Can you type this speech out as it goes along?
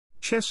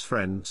chess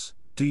friends,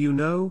 do you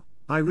know,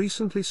 I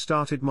recently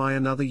started my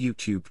another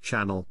YouTube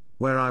channel,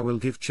 where I will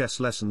give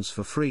chess lessons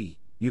for free.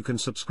 You can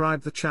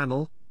subscribe the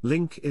channel,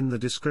 link in the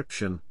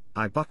description,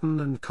 I button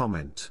and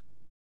comment.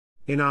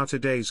 In our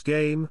today's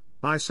game,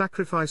 I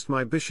sacrificed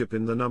my bishop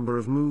in the number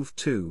of move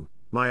 2,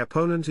 my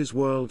opponent is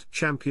world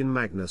champion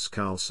Magnus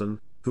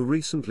Carlsen, who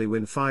recently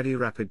won Fide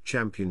Rapid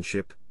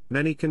Championship,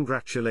 many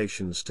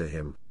congratulations to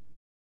him.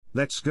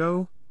 Let's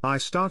go. I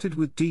started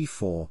with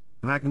d4,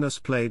 Magnus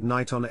played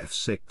knight on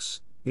f6,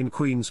 in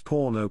queen's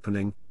pawn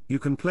opening, you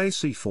can play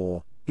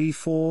c4,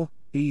 e4,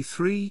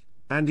 e3,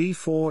 and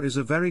e4 is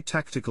a very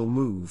tactical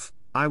move.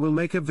 I will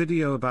make a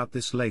video about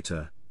this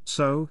later.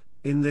 So,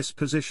 in this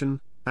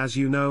position, as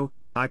you know,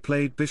 I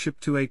played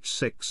bishop to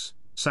h6,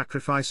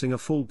 sacrificing a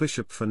full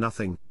bishop for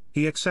nothing.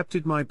 He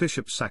accepted my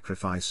bishop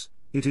sacrifice,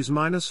 it is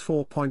minus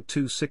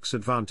 4.26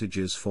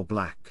 advantages for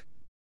black.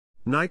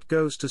 Knight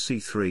goes to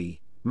c3,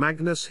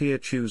 Magnus here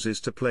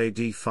chooses to play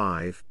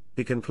d5,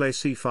 he can play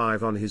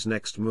c5 on his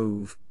next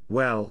move.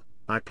 Well,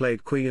 I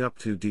played queen up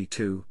to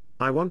d2,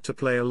 I want to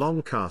play a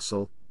long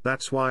castle,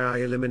 that's why I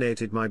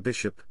eliminated my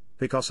bishop,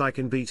 because I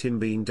can beat him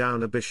being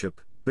down a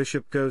bishop.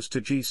 Bishop goes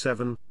to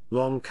g7,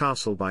 long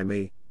castle by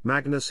me.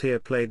 Magnus here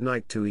played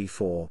knight to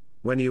e4,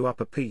 when you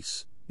up a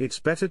piece, it's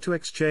better to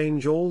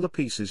exchange all the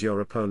pieces your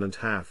opponent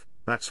have,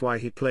 that's why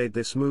he played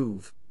this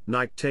move.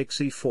 Knight takes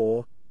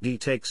e4, d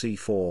takes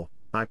e4,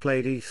 I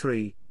played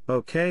e3,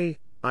 okay,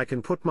 I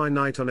can put my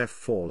knight on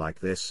f4 like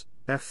this,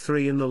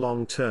 f3 in the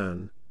long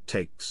turn,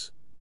 takes.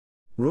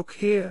 Rook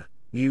here,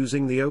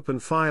 using the open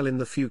file in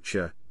the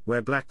future,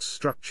 where black's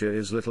structure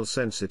is little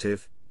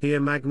sensitive, here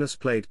Magnus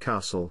played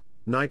castle,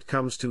 knight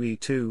comes to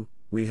e2,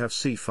 we have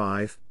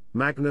c5,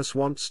 Magnus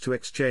wants to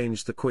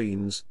exchange the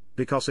queens,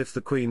 because if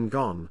the queen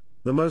gone,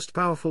 the most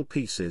powerful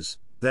pieces,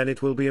 then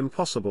it will be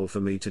impossible for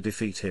me to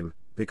defeat him,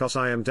 because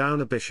I am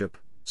down a bishop,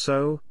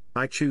 so,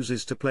 I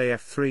chooses to play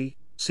f3,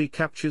 c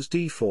captures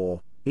d4,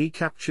 e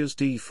captures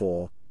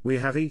d4, we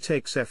have e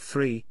takes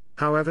f3,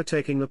 however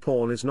taking the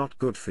pawn is not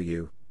good for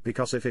you,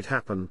 because if it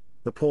happen,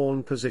 the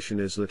pawn position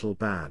is little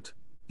bad.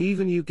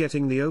 Even you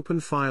getting the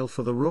open file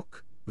for the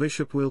rook,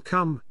 bishop will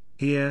come,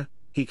 here,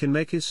 he can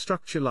make his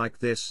structure like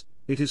this,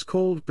 it is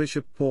called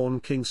bishop pawn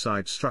king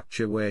side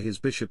structure where his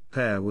bishop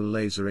pair will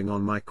lasering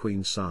on my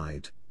queen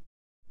side.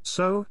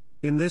 So,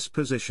 in this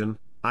position,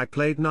 I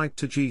played knight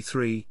to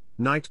g3,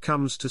 knight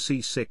comes to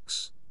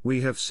c6,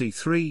 we have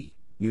c3,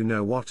 you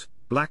know what,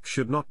 black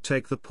should not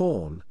take the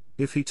pawn,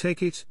 if he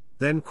take it,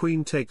 then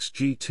queen takes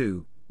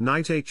g2,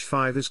 knight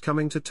h5 is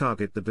coming to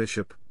target the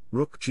bishop,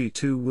 rook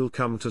g2 will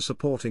come to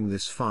supporting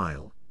this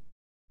file.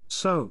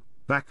 So,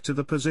 back to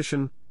the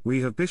position,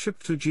 we have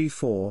bishop to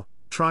g4,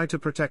 try to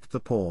protect the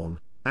pawn,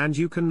 and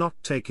you cannot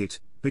take it,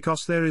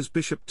 because there is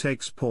bishop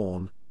takes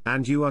pawn,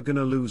 and you are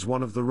gonna lose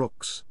one of the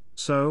rooks,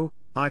 so,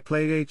 I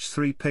played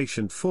h3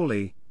 patient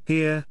fully,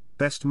 here,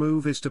 best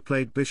move is to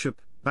play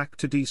bishop, back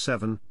to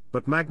d7,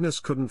 but Magnus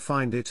couldn't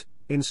find it,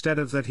 instead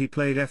of that he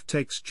played f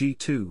takes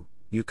g2,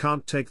 you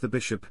can't take the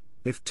bishop,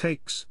 if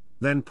takes,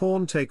 then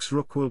pawn takes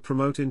rook will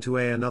promote into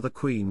a another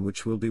queen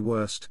which will be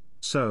worst,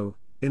 so,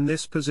 in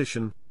this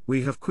position,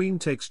 we have queen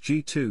takes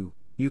g2,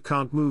 you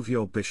can't move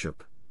your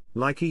bishop.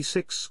 Like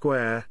e6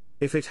 square,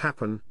 if it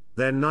happen,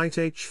 then knight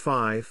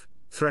h5,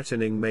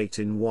 threatening mate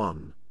in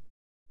 1.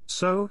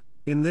 So,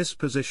 in this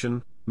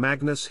position,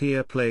 Magnus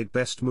here played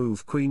best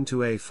move queen to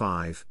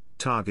a5,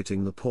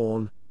 targeting the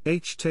pawn,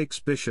 h takes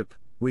bishop,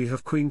 we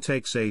have queen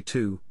takes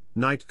a2,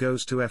 knight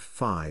goes to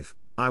f5,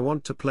 I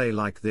want to play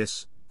like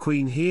this,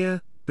 queen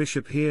here,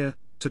 bishop here,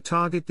 to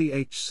target the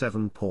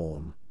h7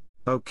 pawn.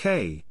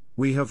 Okay,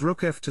 we have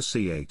rook f to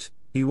c8,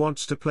 he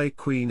wants to play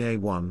queen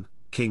a1,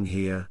 king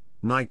here,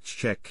 knight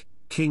check,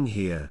 king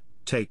here,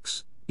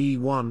 takes,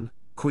 e1,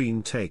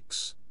 queen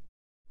takes.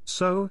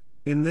 So,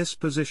 in this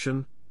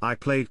position, I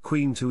played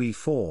queen to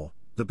e4,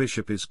 the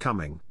bishop is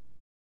coming.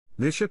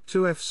 Bishop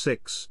to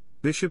f6,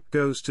 bishop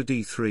goes to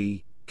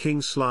d3,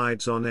 king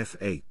slides on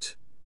f8.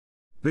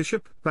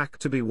 Bishop back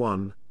to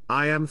b1,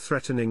 I am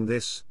threatening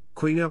this,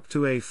 queen up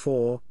to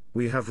a4,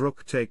 we have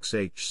rook takes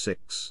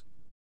h6.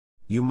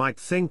 You might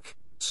think,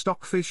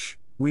 Stockfish,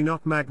 we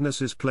not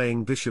Magnus is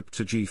playing bishop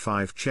to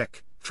g5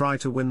 check, try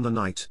to win the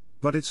knight,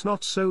 but it's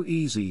not so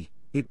easy,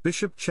 it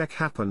bishop check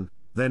happen,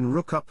 then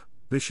rook up,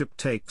 bishop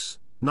takes,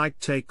 knight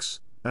takes,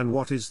 and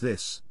what is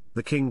this,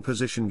 the king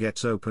position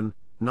gets open,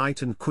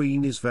 knight and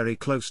queen is very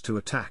close to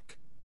attack.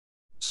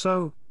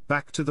 So,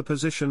 back to the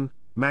position,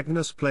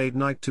 Magnus played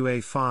knight to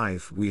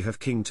a5, we have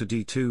king to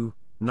d2,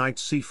 knight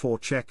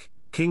c4 check,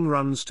 king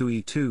runs to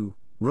e2,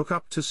 rook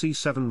up to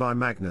c7 by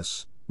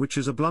Magnus, which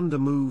is a blunder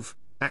move,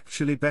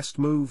 actually best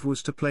move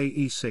was to play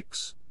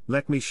e6,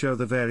 let me show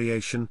the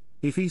variation,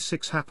 if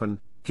e6 happen,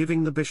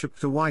 giving the bishop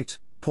to white,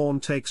 pawn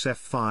takes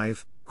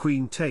f5,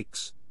 queen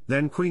takes,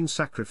 then queen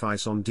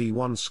sacrifice on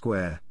d1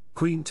 square,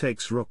 queen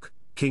takes rook,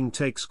 king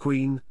takes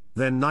queen,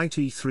 then knight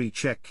e3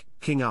 check,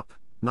 king up,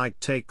 knight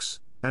takes,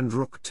 and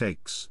rook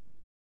takes.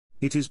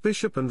 It is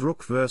bishop and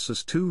rook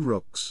versus two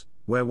rooks,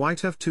 where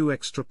white have two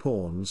extra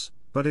pawns,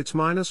 but it's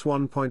minus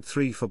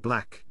 1.3 for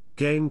black,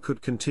 game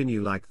could continue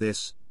like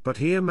this, but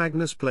here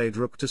Magnus played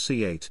rook to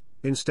c8,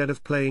 instead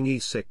of playing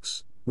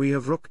e6, we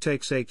have rook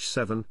takes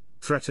h7,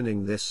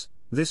 threatening this,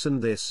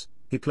 and this,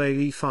 he played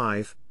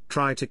e5,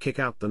 try to kick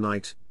out the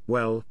knight,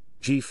 well,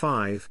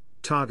 g5,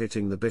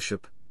 targeting the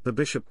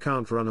bishop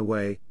can't run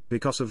away,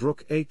 because of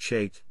rook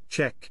h8,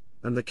 check,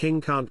 and the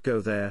king can't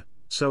go there,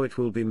 so it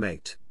will be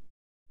mate.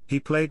 He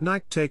played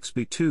knight takes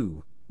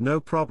b2, no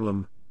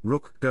problem,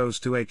 rook goes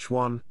to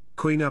h1,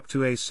 queen up to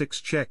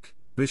a6 check,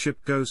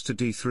 bishop goes to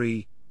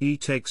d3, e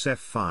takes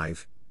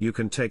f5, you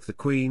can take the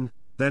queen,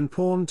 then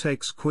pawn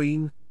takes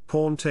queen,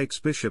 pawn takes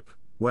bishop,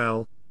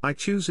 well, I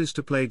chooses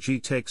to play g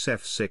takes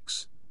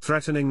f6,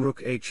 threatening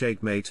rook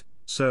h8 mate,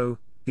 so,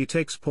 he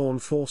takes pawn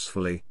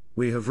forcefully,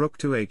 we have rook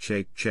to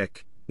h8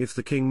 check, if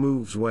the king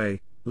moves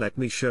away, let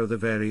me show the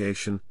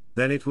variation,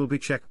 then it will be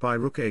check by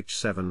rook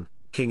h7,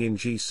 king in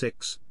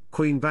g6,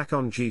 queen back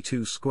on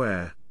g2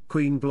 square,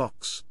 queen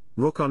blocks,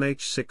 rook on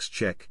h6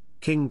 check,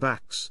 king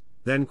backs,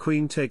 then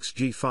queen takes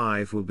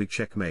g5 will be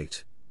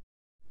checkmate.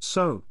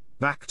 So,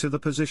 back to the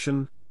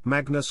position,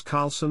 Magnus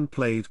Carlsen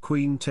played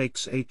queen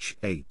takes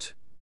h8.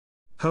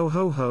 Ho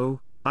ho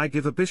ho, I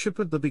give a bishop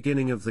at the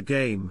beginning of the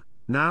game,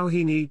 now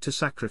he need to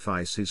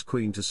sacrifice his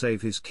queen to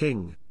save his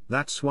king,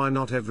 that's why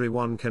not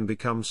everyone can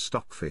become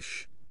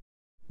Stockfish.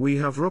 We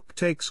have rook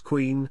takes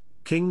queen,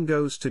 king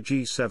goes to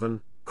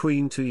g7,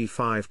 queen to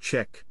e5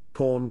 check,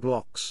 pawn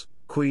blocks,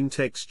 queen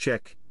takes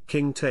check,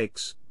 king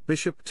takes,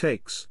 bishop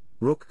takes,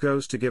 rook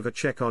goes to give a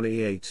check on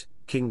e8,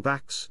 king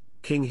backs,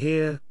 king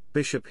here,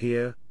 bishop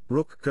here,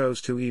 rook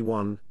goes to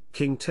e1,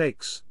 king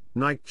takes,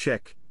 knight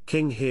check,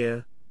 king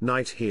here,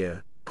 knight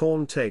here,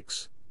 pawn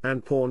takes,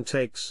 and pawn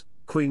takes,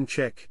 queen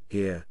check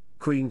here,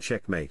 queen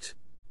checkmate.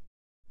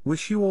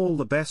 Wish you all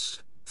the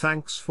best,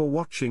 thanks for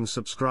watching,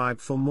 subscribe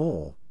for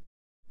more.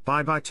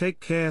 Bye bye, take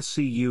care,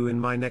 see you in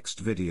my next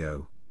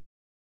video.